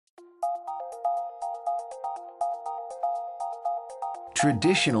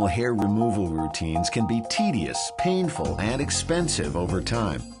Traditional hair removal routines can be tedious, painful, and expensive over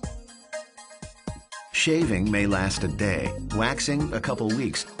time. Shaving may last a day, waxing a couple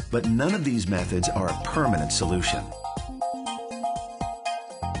weeks, but none of these methods are a permanent solution.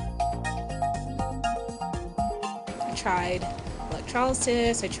 I tried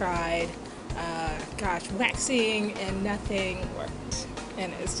electrolysis, I tried, waxing, and nothing worked.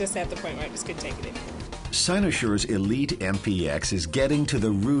 And it's just at the point where I just couldn't take it anymore. Cynosure's Elite MPX is getting to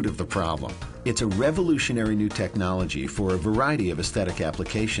the root of the problem. It's a revolutionary new technology for a variety of aesthetic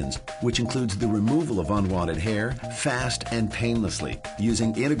applications, which includes the removal of unwanted hair fast and painlessly,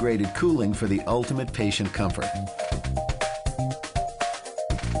 using integrated cooling for the ultimate patient comfort.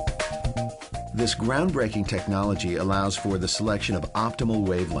 This groundbreaking technology allows for the selection of optimal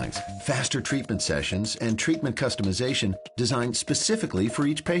wavelengths, faster treatment sessions, and treatment customization designed specifically for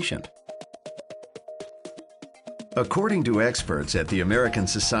each patient. According to experts at the American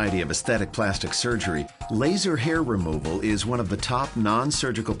Society of Aesthetic Plastic Surgery, laser hair removal is one of the top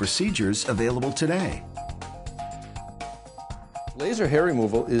non-surgical procedures available today. Laser hair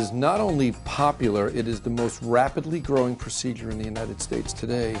removal is not only popular, it is the most rapidly growing procedure in the United States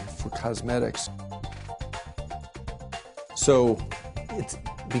today for cosmetics. So it's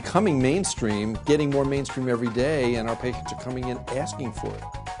becoming mainstream, getting more mainstream every day, and our patients are coming in asking for it.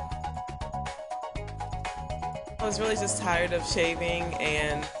 I was really just tired of shaving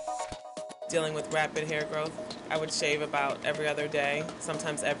and dealing with rapid hair growth. I would shave about every other day,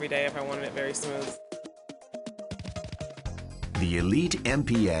 sometimes every day if I wanted it very smooth. The Elite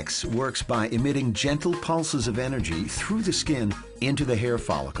MPX works by emitting gentle pulses of energy through the skin into the hair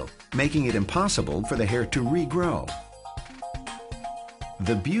follicle, making it impossible for the hair to regrow.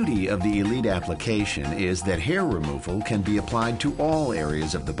 The beauty of the Elite application is that hair removal can be applied to all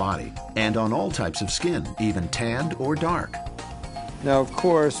areas of the body and on all types of skin, even tanned or dark. Now, of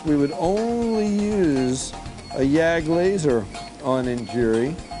course, we would only use a YAG laser on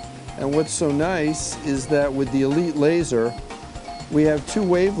injury, and what's so nice is that with the Elite laser, we have two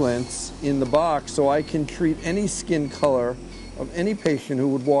wavelengths in the box, so I can treat any skin color of any patient who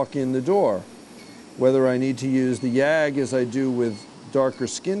would walk in the door. Whether I need to use the YAG as I do with darker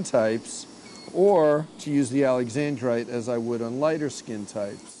skin types, or to use the alexandrite as I would on lighter skin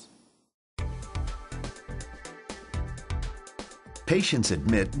types. Patients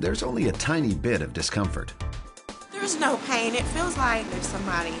admit there's only a tiny bit of discomfort. There's no pain. It feels like if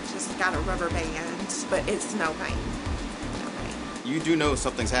somebody just got a rubber band, but it's no pain. No pain. You do know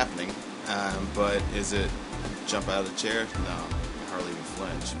something's happening, but is it jump out of the chair? No. Hardly even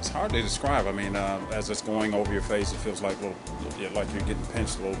flinch. It's hard to describe. I mean, as it's going over your face, it feels like like you're getting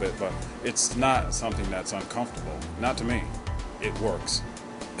pinched a little bit, but it's not something that's uncomfortable. Not to me. It works.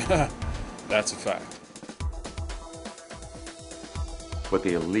 That's a fact. What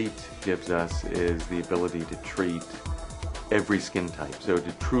the Elite gives us is the ability to treat every skin type. So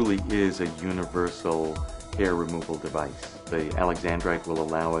it truly is a universal hair removal device. The alexandrite will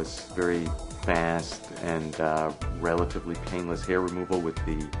allow us very fast and relatively painless hair removal with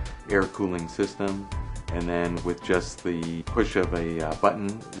the air cooling system, and then with just the push of a button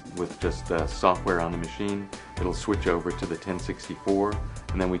with just software on the machine, it'll switch over to the 1064,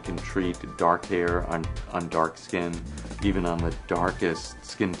 and then we can treat dark hair on dark skin, even on the darkest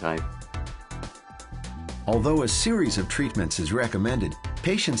skin type. Although a series of treatments is recommended,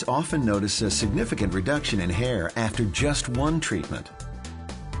 patients often notice a significant reduction in hair after just one treatment.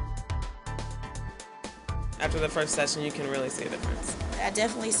 After the first session, you can really see a difference. I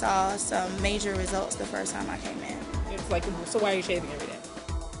definitely saw some major results the first time I came in. It's like, so why are you shaving every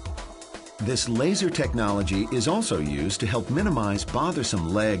day? This laser technology is also used to help minimize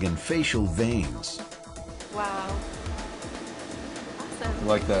bothersome leg and facial veins. Wow. Awesome.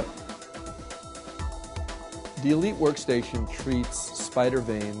 Like that. The Elite workstation treats spider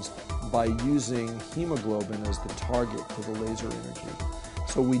veins by using hemoglobin as the target for the laser energy.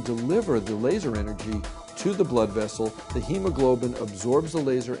 So we deliver the laser energy to the blood vessel, the hemoglobin absorbs the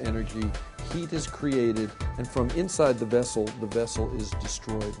laser energy, heat is created, and from inside the vessel is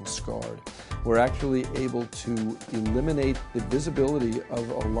destroyed and scarred. We're actually able to eliminate the visibility of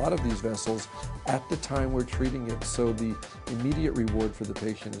a lot of these vessels at the time we're treating it, so the immediate reward for the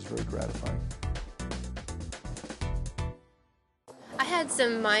patient is very gratifying. I had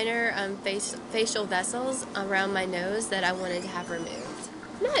some minor facial vessels around my nose that I wanted to have removed.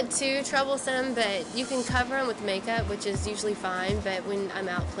 Not too troublesome, but you can cover them with makeup, which is usually fine, but when I'm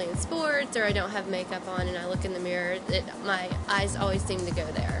out playing sports or I don't have makeup on and I look in the mirror, my eyes always seem to go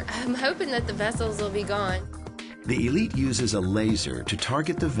there. I'm hoping that the vessels will be gone. The Elite uses a laser to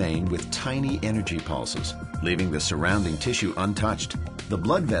target the vein with tiny energy pulses, leaving the surrounding tissue untouched. The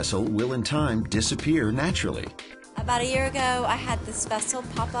blood vessel will in time disappear naturally. About a year ago, I had this vessel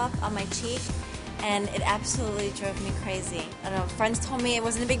pop up on my cheek, and it absolutely drove me crazy. I don't know, friends told me it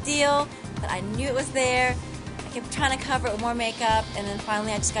wasn't a big deal, but I knew it was there. I kept trying to cover it with more makeup, and then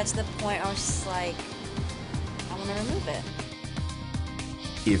finally I just got to the point where I was just like, I want to remove it.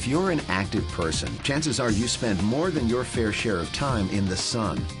 If you're an active person, chances are you spend more than your fair share of time in the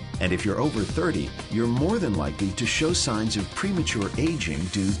sun. And if you're over 30, you're more than likely to show signs of premature aging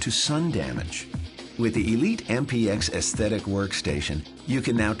due to sun damage. With the Elite MPX Aesthetic Workstation, you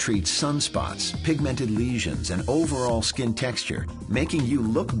can now treat sunspots, pigmented lesions, and overall skin texture, making you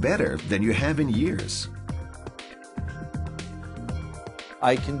look better than you have in years.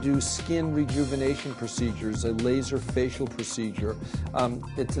 I can do skin rejuvenation procedures, a laser facial procedure.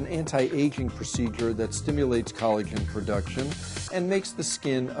 It's an anti-aging procedure that stimulates collagen production and makes the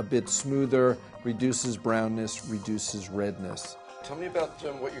skin a bit smoother, reduces brownness, reduces redness. Tell me about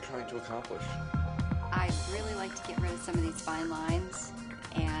what you're trying to accomplish. I'd really like to get rid of some of these fine lines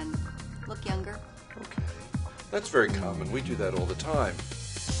and look younger. Okay, that's very common. We do that all the time.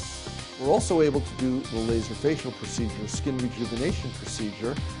 We're also able to do the laser facial procedure, skin rejuvenation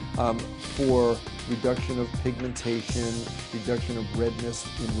procedure, for reduction of pigmentation, reduction of redness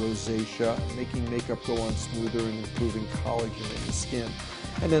in rosacea, making makeup go on smoother and improving collagen in the skin.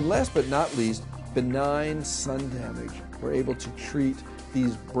 And then last but not least, benign sun damage. We're able to treat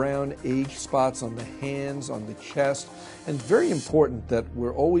these brown age spots on the hands, on the chest, and very important that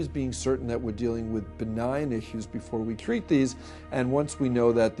we're always being certain that we're dealing with benign issues before we treat these, and once we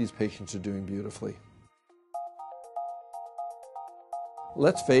know that, these patients are doing beautifully.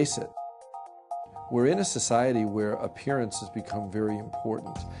 Let's face it, we're in a society where appearance has become very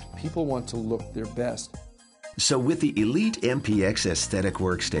important. People want to look their best. So with the Elite MPX Aesthetic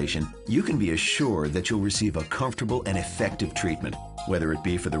Workstation, you can be assured that you'll receive a comfortable and effective treatment, whether it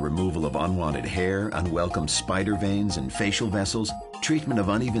be for the removal of unwanted hair, unwelcome spider veins and facial vessels, treatment of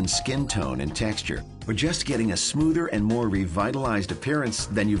uneven skin tone and texture, or just getting a smoother and more revitalized appearance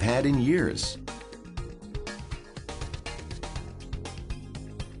than you've had in years.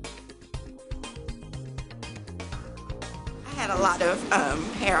 I had a lot of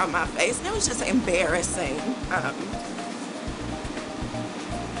hair on my face, and it was just embarrassing.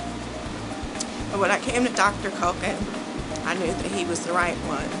 But when I came to Dr. Culkin, I knew that he was the right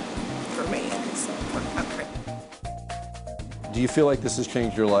one for me, and so it worked out great. Do you feel like this has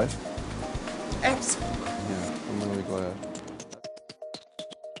changed your life? Absolutely. Yeah, I'm really glad.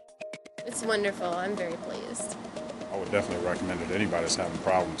 It's wonderful. I'm very pleased. I would definitely recommend it to anybody that's having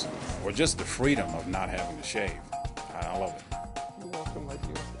problems, or just the freedom of not having to shave. I love it. You're welcome, my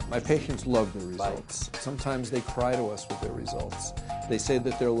dear. My patients love their results. Sometimes they cry to us with their results. They say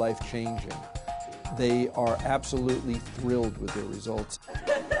that they're life-changing. They are absolutely thrilled with their results.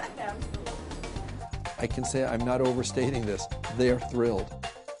 I can say, I'm not overstating this, they are thrilled.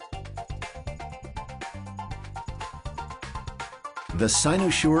 The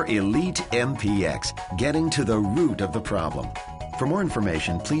Cynosure Elite MPX, getting to the root of the problem. For more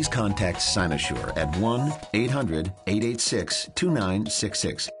information, please contact Cynosure at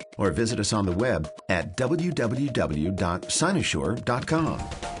 1-800-886-2966 or visit us on the web at www.cynosure.com.